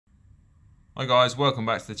Hi guys, welcome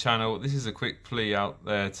back to the channel. This is a quick plea out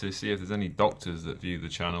there to see if there's any doctors that view the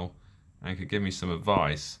channel and could give me some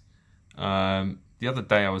advice. The other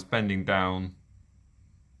day I was bending down,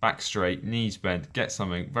 back straight, knees bent, get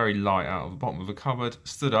something very light out of the bottom of a cupboard,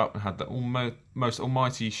 stood up and had the most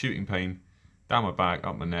almighty shooting pain down my back,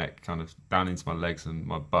 up my neck, kind of down into my legs and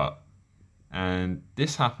my butt. And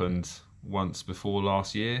this happened once before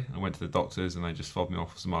last year. I went to the doctors and they just fobbed me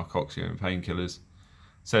off with some Arcoxia and painkillers.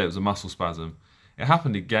 Said it was a muscle spasm. It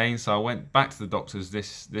happened again, so I went back to the doctors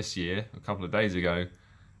this year, a couple of days ago,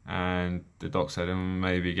 and the doc said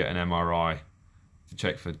maybe get an MRI to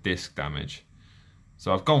check for disc damage.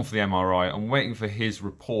 So I've gone for the MRI. I'm waiting for his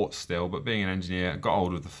report still, but being an engineer, I got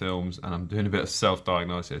hold of the films and I'm doing a bit of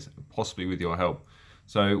self-diagnosis, possibly with your help.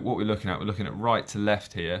 So what we're looking at right to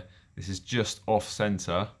left here. This is just off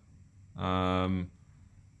center.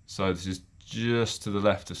 So this is just to the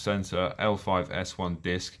left of center, L5s1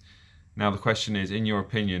 disc. Now the question is, in your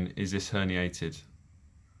opinion, is this herniated?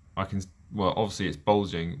 Well, obviously it's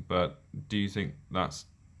bulging, but do you think that's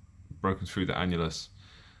broken through the annulus?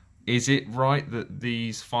 Is it right that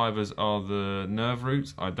these fibers are the nerve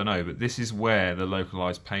roots? I don't know, but this is where the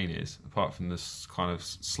localized pain is, apart from this kind of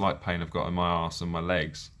slight pain I've got in my arse and my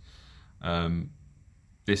legs.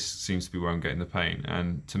 This seems to be where I'm getting the pain,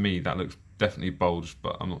 and to me that looks definitely bulged,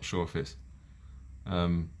 but I'm not sure if it's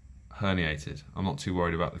herniated. I'm not too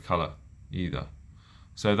worried about the colour either.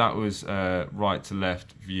 So that was right to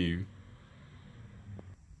left view.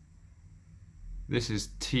 This is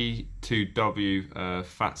T2W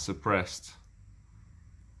fat suppressed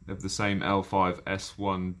of the same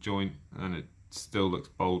L5S1 joint, and it still looks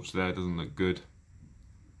bulged there, doesn't look good.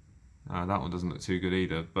 That one doesn't look too good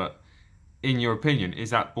either, but in your opinion,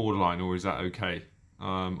 is that borderline or is that okay?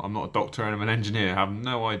 I'm not a doctor and I'm an engineer, I have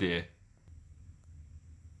no idea.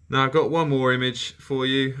 Now I've got one more image for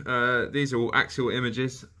you. These are all axial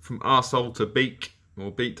images from arsehole to beak,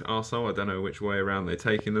 or beak to arsehole. I don't know which way around they're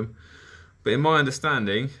taking them. But in my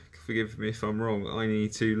understanding, forgive me if I'm wrong, I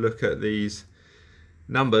need to look at these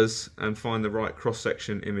numbers and find the right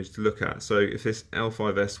cross-section image to look at. So if this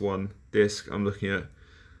L5S1 disc, I'm looking at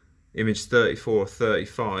image 34 or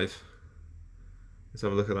 35. Let's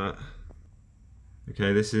have a look at that.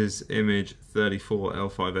 Okay, this is image 34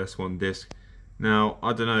 L5S1 disc. Now,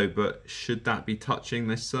 I don't know, but should that be touching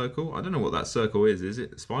this circle? I don't know what that circle is. Is it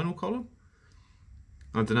the spinal column?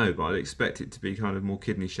 I don't know, but I'd expect it to be kind of more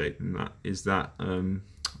kidney shaped than that. Is that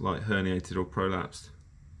like herniated or prolapsed?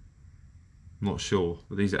 I'm not sure,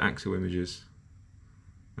 but these are axial images.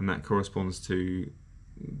 And that corresponds to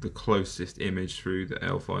the closest image through the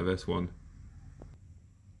L5S1.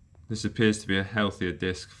 This appears to be a healthier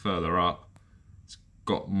disc further up. It's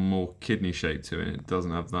got more kidney shape to it. It doesn't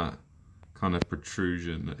have that kind of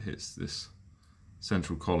protrusion that hits this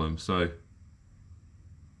central column. So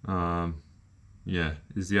yeah,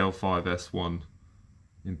 is the L5S1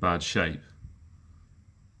 in bad shape?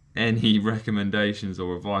 Any recommendations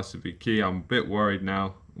or advice would be key. I'm a bit worried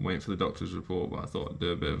now. I'm waiting for the doctor's report, but I thought I'd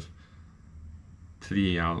do a bit of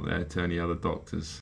plea out there to any other doctors.